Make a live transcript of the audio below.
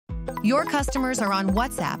Your customers are on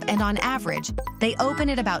WhatsApp, and on average, they open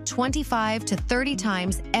it about 25 to 30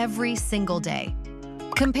 times every single day.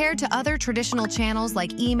 Compared to other traditional channels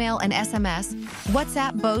like email and SMS,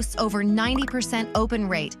 WhatsApp boasts over 90% open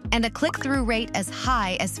rate and a click-through rate as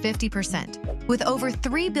high as 50%. With over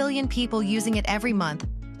 3 billion people using it every month,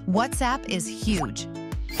 WhatsApp is huge.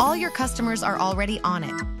 All your customers are already on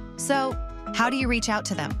it. So, how do you reach out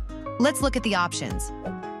to them? Let's look at the options.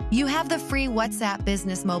 You have the free WhatsApp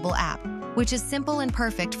Business mobile app, which is simple and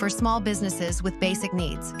perfect for small businesses with basic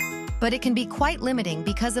needs. But it can be quite limiting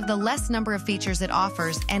because of the less number of features it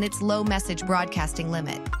offers and its low message broadcasting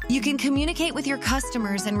limit. You can communicate with your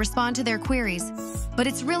customers and respond to their queries, but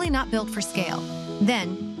it's really not built for scale.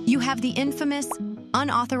 Then, you have the infamous,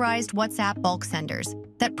 unauthorized WhatsApp bulk senders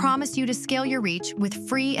that promise you to scale your reach with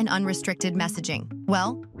free and unrestricted messaging.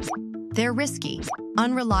 Well, they're risky,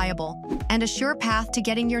 unreliable, and a sure path to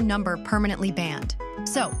getting your number permanently banned.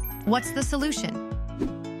 So, what's the solution?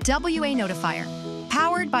 WANotifier,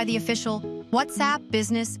 powered by the official WhatsApp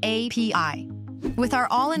Business API. With our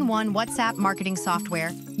all-in-one WhatsApp marketing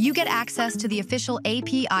software, you get access to the official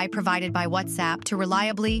API provided by WhatsApp to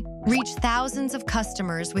reliably reach thousands of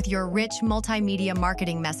customers with your rich multimedia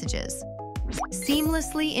marketing messages.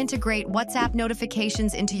 Seamlessly integrate WhatsApp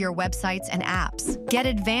notifications into your websites and apps. Get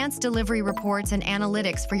advanced delivery reports and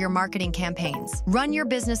analytics for your marketing campaigns. Run your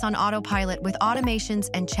business on autopilot with automations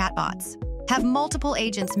and chatbots. Have multiple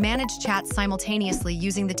agents manage chats simultaneously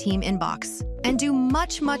using the team inbox. And do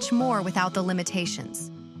much, much more without the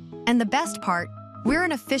limitations. And the best part, we're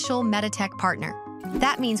an official MetaTech partner.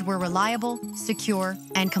 That means we're reliable, secure,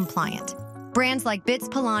 and compliant. Brands like Bits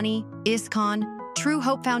Pilani, ISKCON, True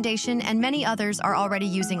Hope Foundation, and many others are already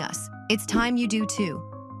using us. It's time you do too.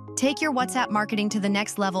 Take your WhatsApp marketing to the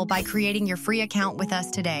next level by creating your free account with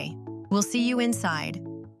us today. We'll see you inside.